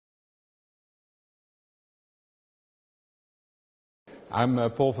I'm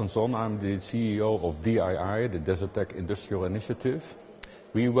Paul van Zon. I'm the CEO of DII, the Desertec Industrial Initiative.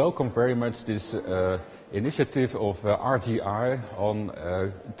 We welcome very much this initiative of RGI on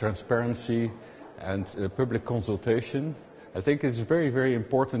transparency and public consultation. I think it's very, very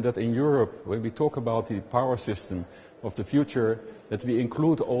important that in Europe, when we talk about the power system of the future, that we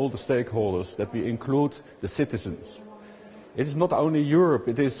include all the stakeholders, that we include the citizens. It is not only Europe,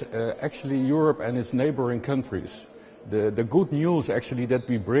 it is actually Europe and its neighboring countries. The good news actually that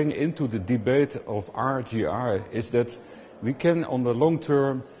we bring into the debate of RGI is that we can on the long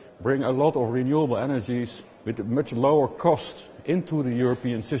term bring a lot of renewable energies with a much lower cost into the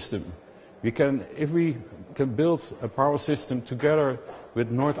European system. If we can build a power system together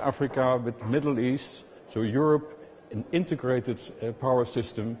with North Africa, with Middle East, so Europe, an integrated power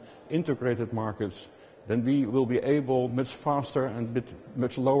system, integrated markets, then we will be able much faster and with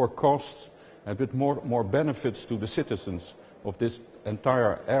much lower costs and with more benefits to the citizens of this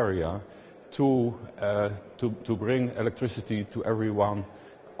entire area to bring electricity to everyone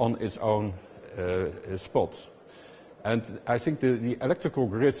on its own spot. And I think the electrical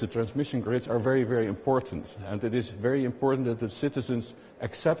grids, the transmission grids are very, very important. And it is very important that the citizens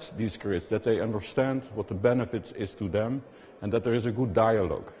accept these grids, that they understand what the benefits is to them and that there is a good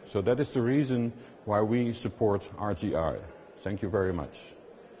dialogue. So that is the reason why we support RGI. Thank you very much.